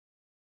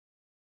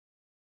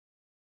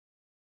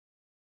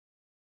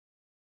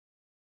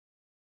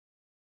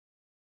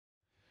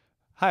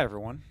Hi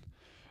everyone.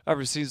 I've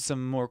received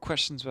some more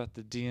questions about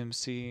the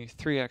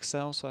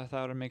DMC-3XL, so I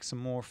thought I'd make some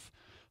more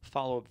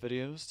follow-up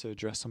videos to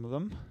address some of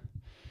them.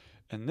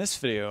 In this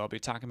video, I'll be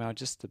talking about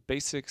just the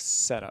basic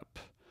setup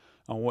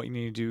on what you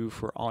need to do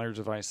for all your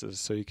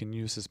devices so you can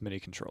use this MIDI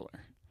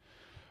controller.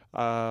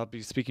 I'll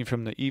be speaking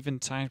from the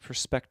Eventide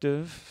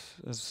perspective,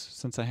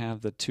 since I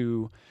have the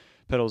two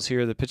pedals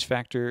here, the pitch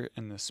factor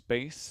and the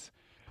space.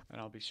 And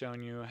I'll be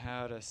showing you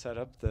how to set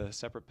up the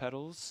separate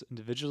pedals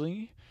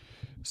individually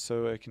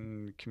so it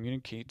can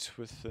communicate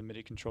with the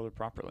MIDI controller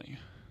properly.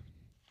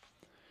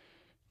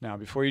 Now,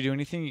 before you do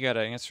anything, you got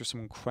to answer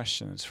some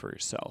questions for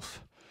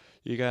yourself.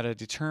 You got to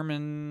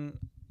determine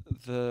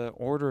the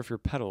order of your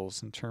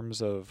pedals in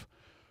terms of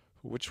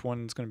which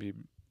one's going to be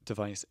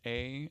device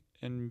A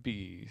and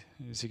B.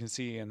 As you can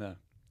see in the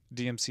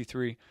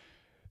DMC-3,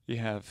 you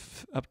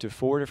have up to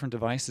 4 different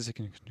devices it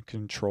can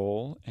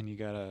control, and you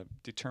got to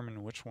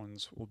determine which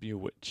ones will be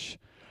which.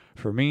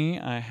 For me,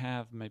 I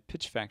have my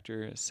pitch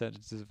factor set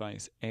as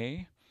device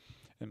A,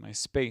 and my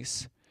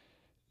space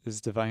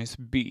is device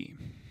B.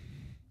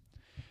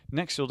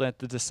 Next, you'll have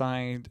to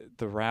decide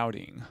the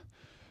routing,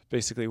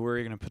 basically where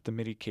you're going to put the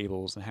MIDI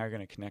cables and how you're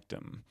going to connect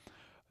them.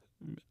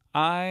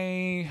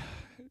 I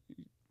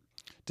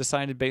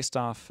decided based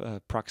off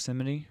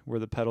proximity where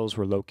the pedals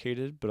were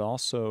located, but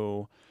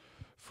also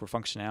for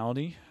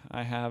functionality.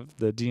 I have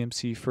the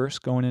DMC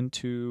first going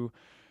into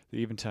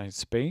the Eventide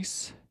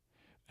space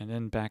and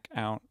then back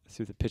out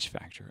through the pitch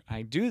factor.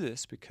 I do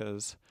this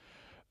because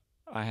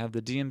I have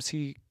the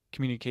DMC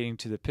communicating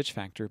to the pitch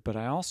factor, but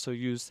I also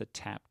use the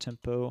tap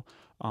tempo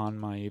on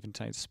my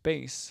Eventide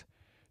space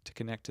to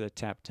connect to the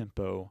tap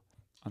tempo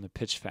on the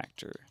pitch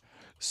factor.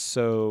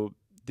 So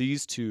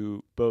these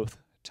two both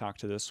talk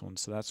to this one,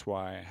 so that's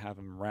why I have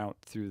them route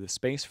through the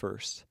space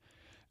first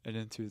and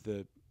then through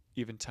the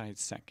Eventide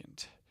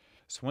second.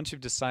 So once you've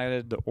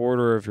decided the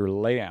order of your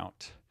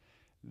layout,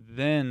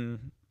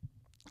 then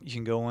you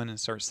can go in and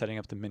start setting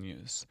up the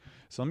menus.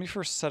 So let me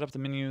first set up the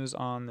menus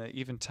on the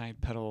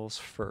Eventide pedals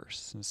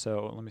first. And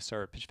so let me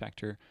start with pitch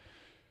factor.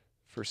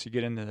 First you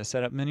get into the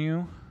setup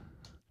menu.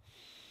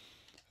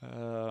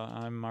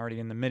 I'm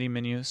already in the MIDI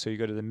menu, so you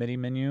go to the MIDI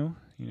menu.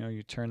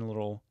 You turn the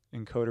little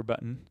encoder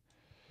button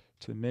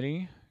to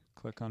MIDI,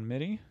 click on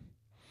MIDI,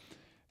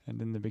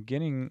 and in the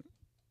beginning,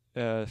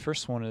 the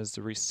first one is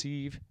the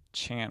receive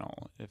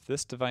channel. If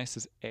this device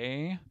is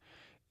A,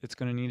 it's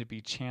going to need to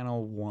be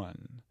channel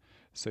 1.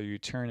 So you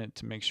turn it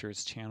to make sure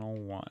it's channel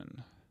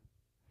 1.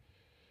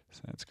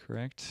 So that's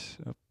correct.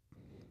 Oh.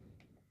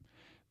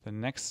 The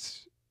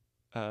next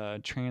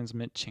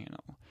transmit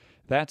channel.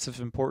 That's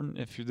important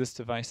if this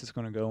device is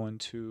going to go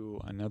into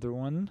another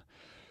one.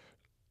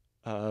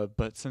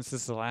 But since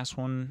this is the last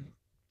one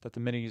that the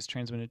MIDI is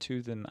transmitted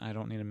to, then I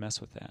don't need to mess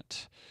with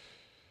that.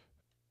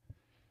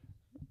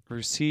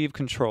 Receive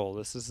control.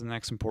 This is the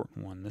next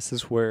important one. This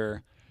is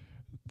where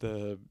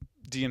the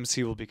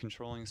DMC will be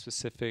controlling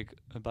specific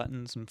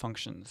buttons and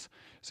functions.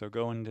 So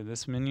go into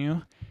this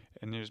menu,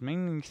 and there's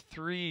mainly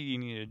 3 you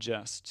need to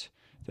adjust.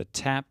 The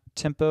tap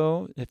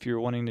tempo, if you're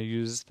wanting to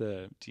use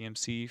the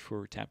DMC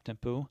for tap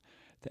tempo,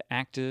 the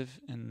active,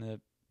 and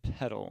the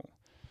pedal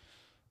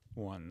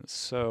ones.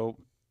 So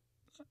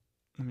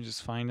let me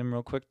just find them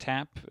real quick.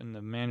 Tap, and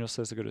the manual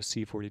says to go to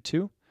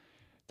C42.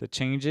 To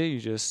change it, you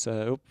just,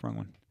 wrong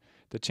one.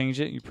 To change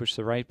it, you push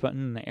the right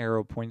button, and the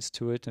arrow points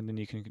to it, and then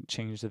you can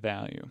change the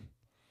value.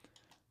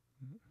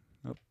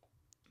 Oh.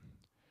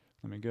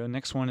 Let me go.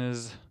 Next one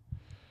is,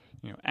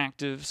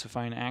 active. So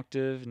find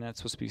active, and that's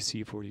supposed to be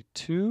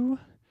C42.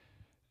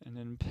 And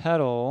then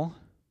pedal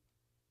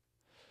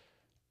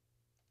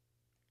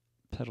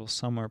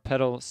somewhere.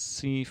 Pedal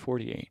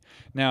C48.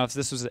 Now, if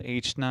this was the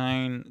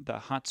H9, the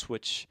hot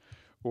switch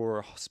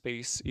or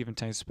space,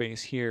 Eventide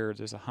space here,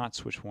 there's a hot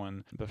switch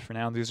one. But for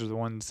now, these are the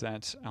ones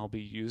that I'll be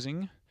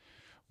using.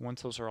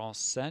 Once those are all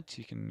set,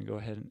 you can go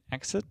ahead and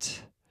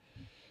exit.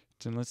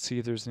 Then let's see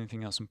if there's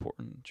anything else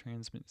important.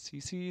 Transmit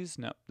CCs.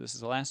 No, this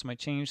is the last time I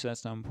changed, so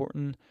that's not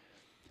important.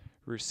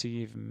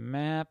 Receive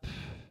map.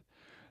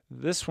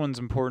 This one's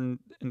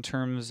important in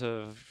terms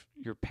of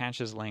your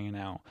patches laying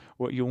out.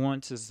 What you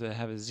want is to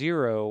have a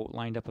 0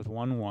 lined up with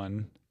 1,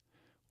 1,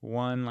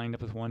 1 lined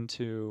up with 1,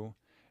 2,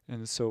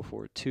 and so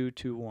forth. 2,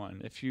 2,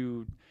 1. If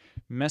you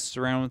messed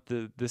around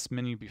with this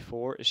menu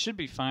before, it should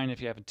be fine if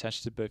you haven't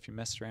touched it, but if you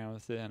messed around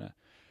with it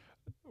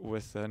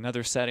with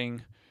another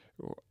setting,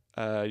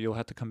 you'll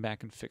have to come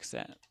back and fix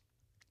that.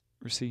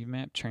 Receive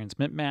map,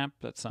 transmit map,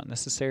 that's not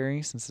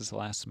necessary since this is the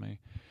last of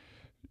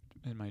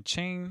in my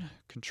chain.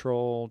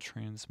 Control,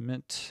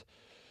 transmit.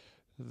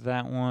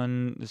 That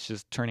one is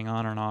just turning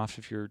on and off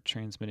if you're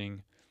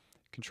transmitting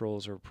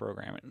controls or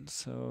programming.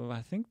 So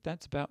I think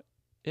that's about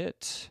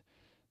it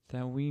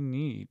that we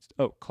need.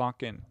 Oh,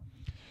 clock in.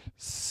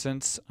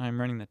 Since I'm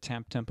running the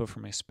tap tempo for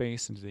my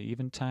space into the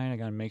Eventide, I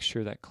gotta make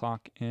sure that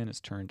clock in is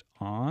turned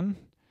on.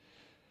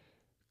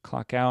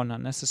 Clock out,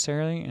 not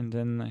necessarily, and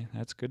then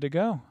that's good to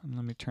go. And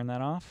let me turn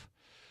that off.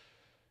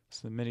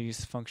 So the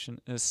MIDI's function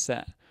is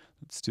set.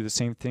 Let's do the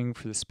same thing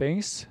for the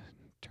space.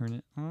 Turn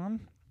it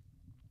on.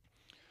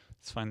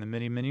 Let's find the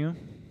MIDI menu.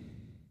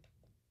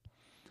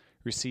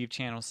 Receive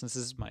channel, since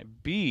this is my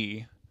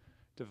B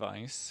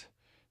device,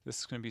 this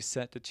is going to be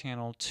set to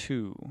channel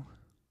 2.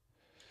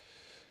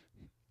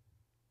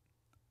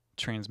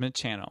 Transmit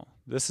channel.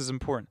 This is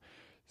important.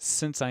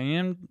 Since I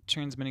am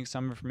transmitting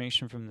some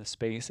information from the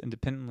space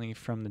independently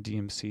from the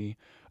DMC,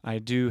 I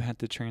do have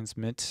to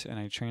transmit, and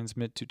I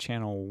transmit to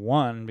channel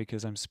 1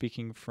 because I'm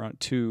speaking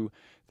to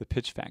the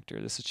pitch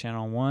factor. This is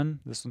channel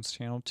 1, this one's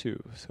channel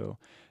 2. So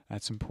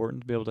that's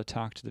important to be able to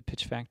talk to the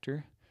pitch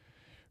factor.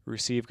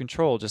 Receive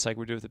control, just like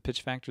we do with the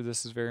pitch factor,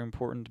 this is very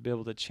important to be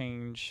able to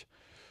change,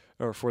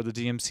 or for the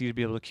DMC to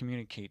be able to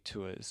communicate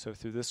to it. So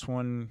through this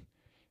one,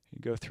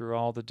 you go through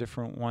all the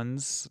different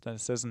ones that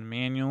it says in the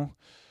manual.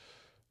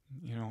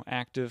 You know,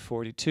 active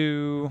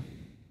 42.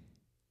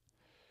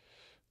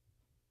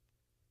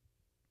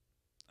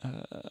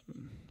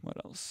 What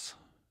else?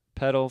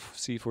 Pedal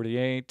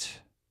C48.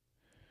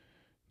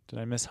 Did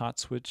I miss hot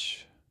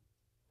switch?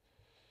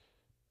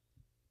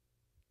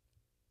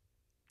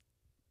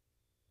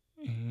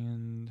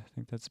 And I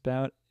think that's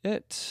about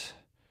it.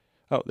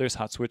 Oh, there's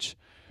hot switch.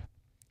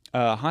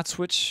 Hot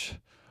switch,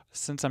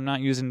 since I'm not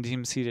using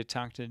DMC to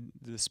talk to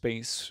the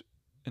space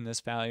in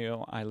this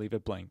value, I leave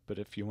it blank. But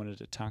if you wanted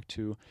to talk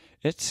to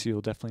it,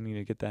 you'll definitely need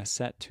to get that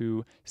set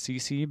to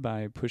CC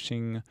by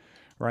pushing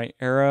right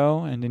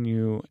arrow, and then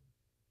you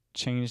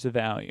change the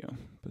value.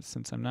 But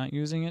since I'm not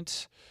using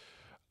it,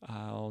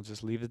 I'll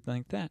just leave it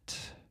like that.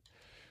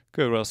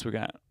 Good. What else we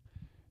got?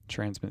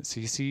 Transmit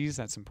CCs.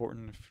 That's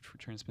important for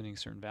transmitting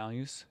certain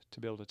values to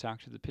be able to talk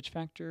to the pitch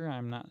factor.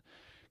 I'm not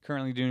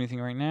currently doing anything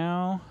right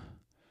now.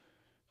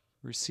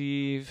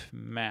 Receive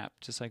map,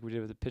 just like we did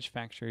with the pitch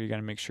factor. You got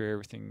to make sure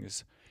everything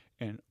is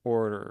in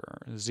order.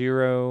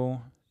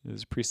 0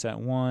 is preset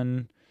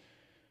 1,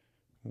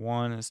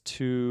 1 is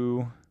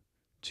 2,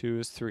 2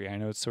 is 3. I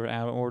know it's sort of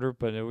out of order,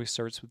 but it always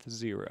starts with a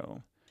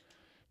 0.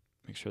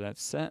 Make sure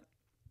that's set.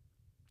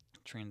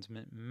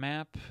 Transmit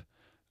map.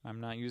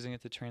 I'm not using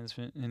it to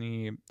transmit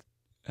any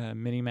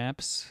MIDI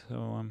maps,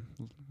 so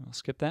I'll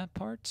skip that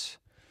part.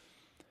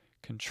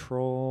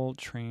 Control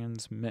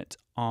transmit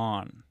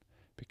on,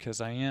 because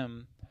I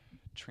am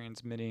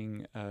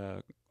transmitting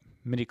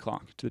MIDI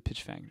clock to the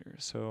pitch factor.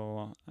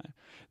 So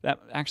that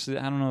actually,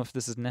 I don't know if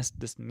this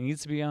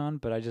needs to be on,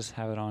 but I just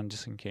have it on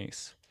just in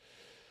case.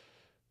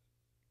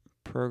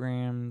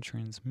 Program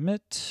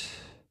transmit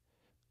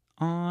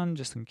on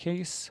just in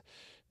case.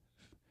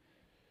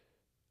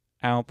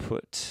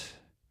 Output.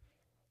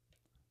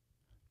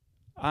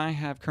 I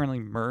have currently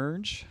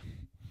merge.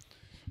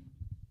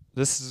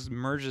 This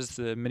merges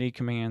the MIDI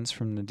commands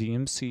from the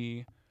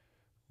DMC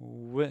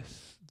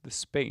with the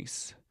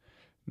space.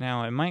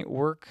 Now it might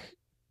work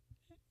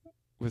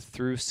with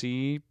through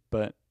C,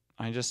 but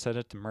I just set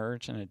it to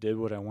merge and it did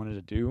what I wanted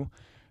to do.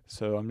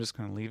 So I'm just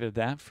going to leave it at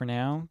that for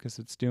now because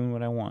it's doing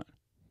what I want.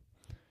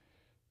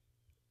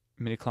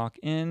 MIDI clock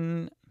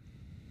in.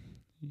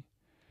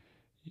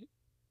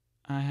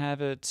 I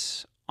have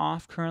it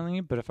off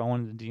currently, but if I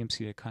wanted the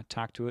DMC to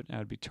talk to it, I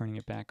would be turning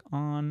it back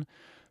on.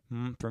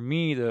 For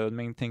me, the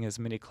main thing is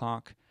MIDI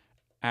clock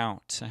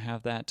out. I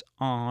have that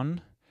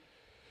on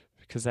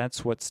because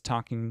that's what's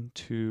talking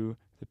to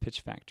the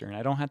pitch factor, and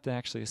I don't have to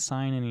actually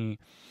assign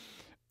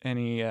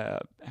any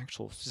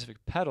actual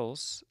specific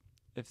pedals.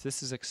 If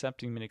this is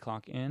accepting MIDI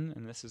clock in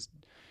and this is,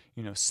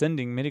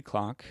 sending MIDI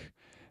clock,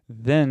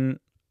 then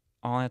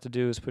all I have to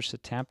do is push the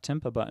tap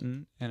tempo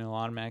button and it'll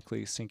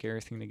automatically sync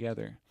everything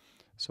together.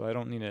 So I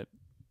don't need to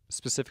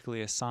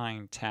specifically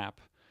assign tap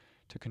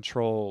to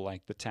control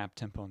like the tap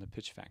tempo and the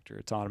pitch factor.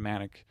 It's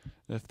automatic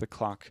if the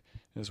clock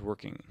is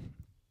working.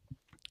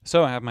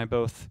 So I have my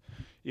both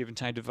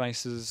Eventide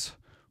devices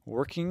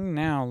working.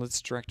 Now let's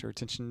direct our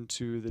attention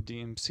to the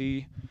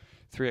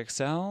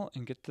DMC-3XL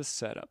and get this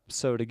set up.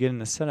 So to get in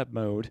the setup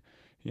mode,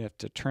 you have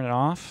to turn it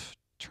off,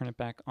 turn it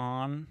back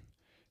on,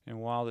 and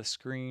while the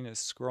screen is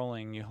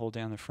scrolling, you hold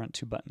down the front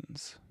two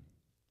buttons.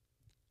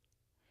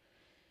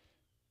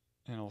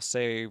 And it'll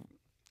say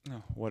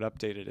what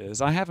update it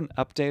is. I haven't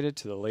updated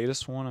to the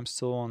latest one. I'm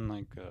still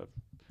on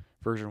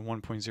version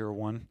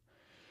 1.01.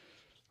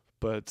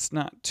 But it's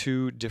not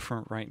too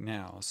different right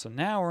now. So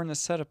now we're in the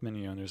setup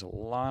menu, and there's a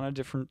lot of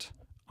different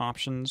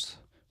options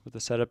with the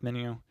setup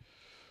menu.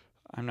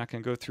 I'm not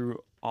going to go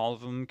through all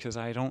of them because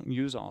I don't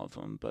use all of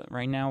them. But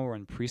right now we're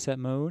in preset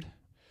mode.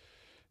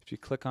 If you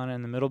click on it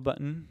in the middle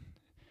button,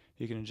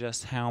 you can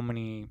adjust how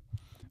many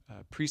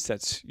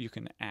presets you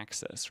can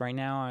access. Right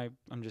now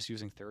I'm just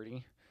using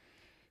 30.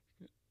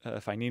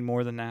 If I need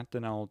more than that,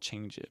 then I'll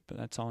change it. But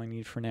that's all I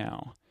need for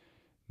now.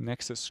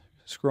 Nexus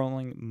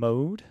scrolling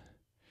mode.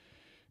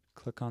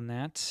 Click on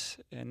that,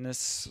 and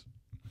this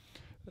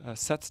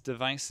sets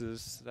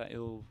devices that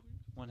you'll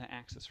want to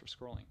access for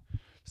scrolling.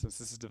 Since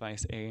this is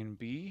device A and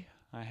B,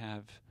 I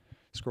have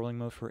scrolling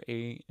mode for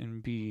A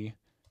and B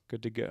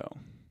good to go.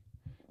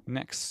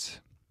 Next,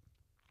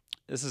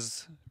 this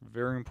is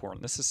very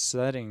important. This is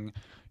setting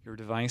your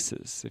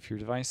devices. If your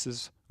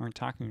devices aren't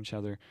talking to each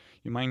other,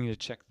 you might need to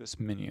check this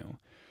menu.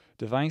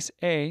 Device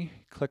A,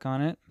 click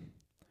on it.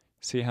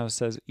 See how it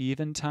says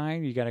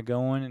Eventide? You got to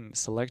go in and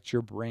select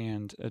your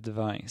brand of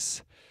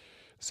device.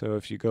 So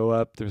if you go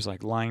up, there's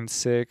like line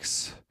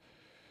 6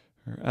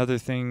 or other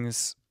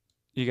things.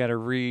 You got to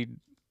read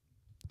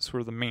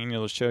sort of the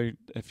manual to show you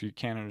if you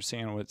can't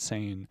understand what it's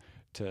saying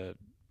to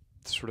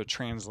sort of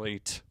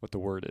translate what the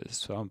word is.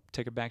 So I'll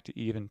take it back to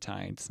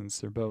eventide since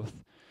they're both.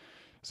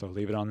 So I'll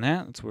leave it on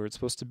that. That's where it's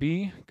supposed to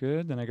be.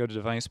 Good. Then I go to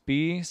device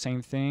B.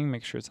 Same thing.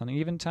 Make sure it's on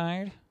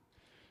eventide.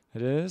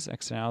 It is.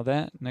 Exit out of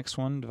that. Next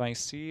one,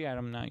 device C.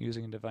 I'm not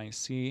using a device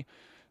C,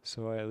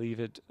 so I leave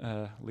it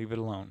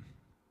alone.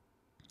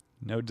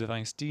 Node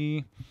device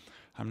D.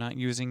 I'm not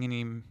using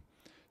any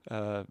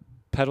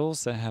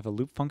pedals that have a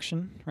loop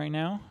function right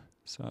now,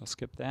 so I'll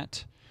skip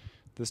that.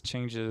 This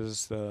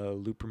changes the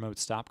loop remote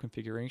stop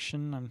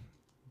configuration.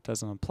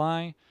 Doesn't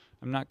apply.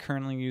 I'm not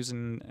currently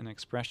using an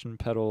expression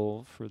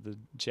pedal for the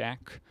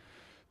jack,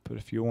 but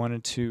if you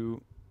wanted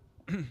to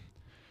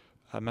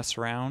mess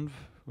around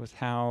with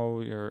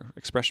how your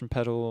expression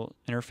pedal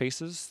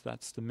interfaces,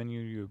 that's the menu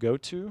you go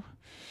to.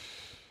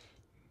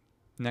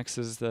 Next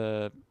is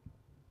the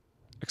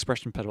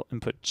expression pedal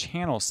input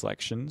channel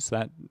selections.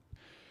 That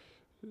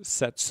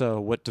sets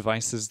what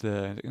devices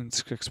the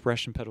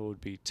expression pedal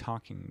would be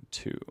talking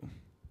to.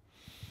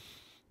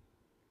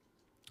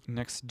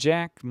 Next,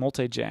 jack,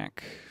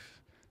 multi-jack.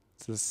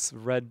 It's this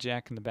red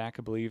jack in the back,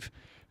 I believe,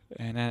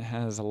 and that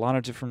has a lot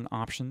of different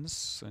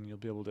options, and you'll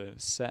be able to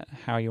set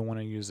how you want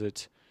to use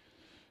it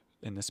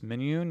in this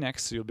menu.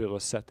 Next, you'll be able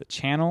to set the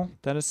channel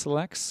that it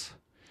selects.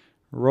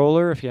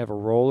 Roller, if you have a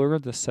roller,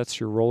 this sets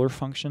your roller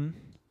function.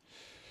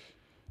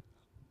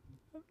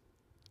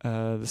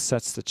 This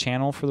sets the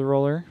channel for the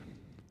roller.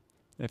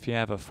 If you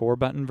have a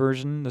 4-button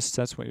version, this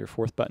sets what your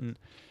 4th button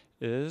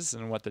is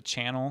and what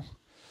channel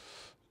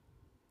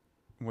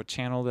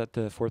that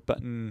the 4th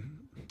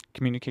button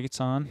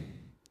communicates on.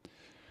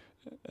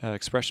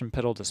 Expression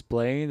pedal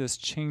display. This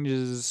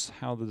changes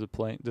how the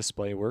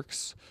display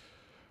works.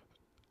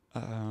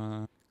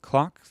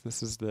 Clock.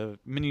 This is the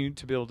menu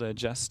to be able to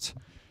adjust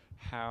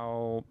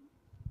how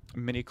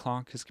MIDI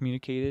clock is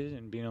communicated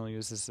and being able to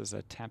use this as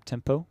a tap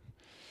tempo.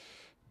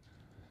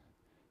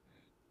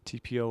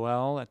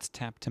 TPOL, that's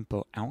tap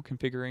tempo out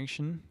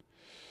configuration.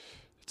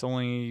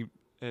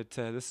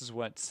 This is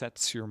what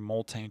sets your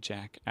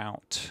multi-jack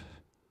out.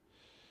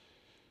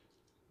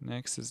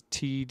 Next is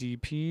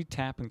TDP,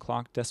 tap and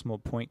clock decimal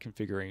point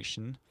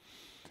configuration.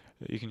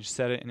 You can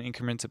set it in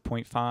increments of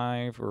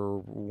 0.5 or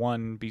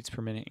 1 beats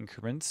per minute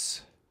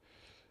increments.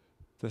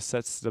 This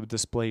sets the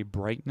display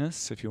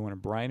brightness if you want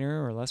it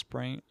brighter or less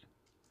bright.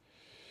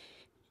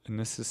 And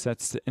this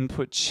sets the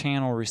input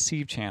channel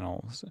receive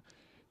channels.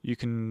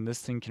 This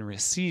thing can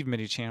receive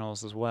MIDI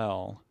channels as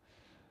well.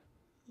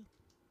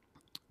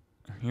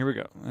 Here we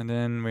go. And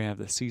then we have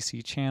the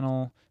CC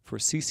channel. For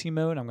CC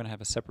mode, I'm going to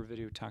have a separate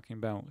video talking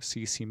about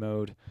CC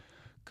mode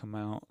come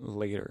out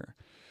later.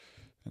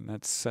 And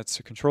that sets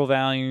the control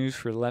values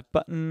for the left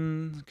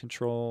button,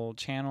 control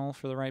channel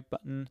for the right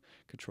button,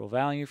 control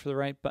value for the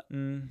right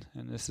button,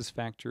 and this is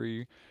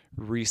factory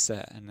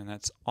reset. And then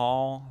that's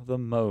all the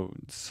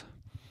modes.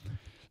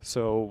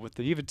 So with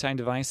the Eventide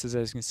devices,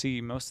 as you can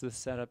see, most of the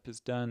setup is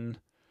done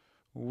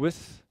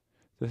with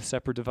the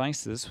separate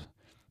devices.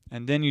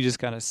 And then you just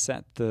got to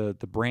set the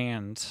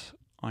brand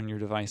on your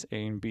device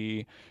A and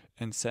B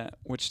and set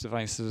which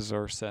devices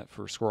are set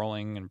for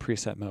scrolling and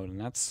preset mode. And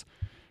that's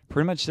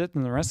pretty much it.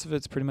 And the rest of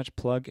it's pretty much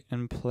plug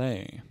and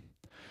play.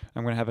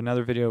 I'm going to have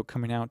another video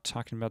coming out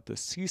talking about the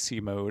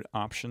CC mode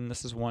option.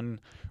 This is one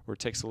where it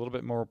takes a little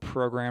bit more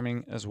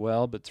programming as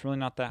well, but it's really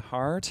not that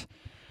hard.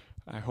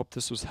 I hope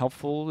this was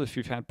helpful. If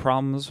you've had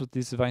problems with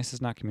these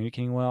devices not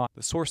communicating well,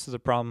 the source of the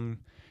problem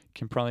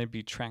can probably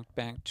be tracked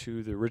back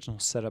to the original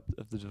setup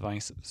of the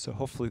devices. So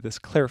hopefully this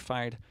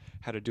clarified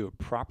how to do it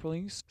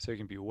properly so you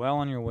can be well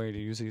on your way to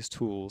use these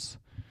tools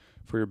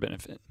for your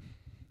benefit.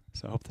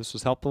 So I hope this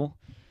was helpful.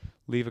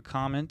 Leave a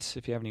comment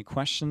if you have any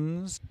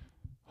questions.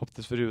 Hope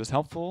this video was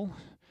helpful.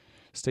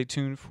 Stay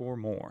tuned for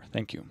more.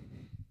 Thank you.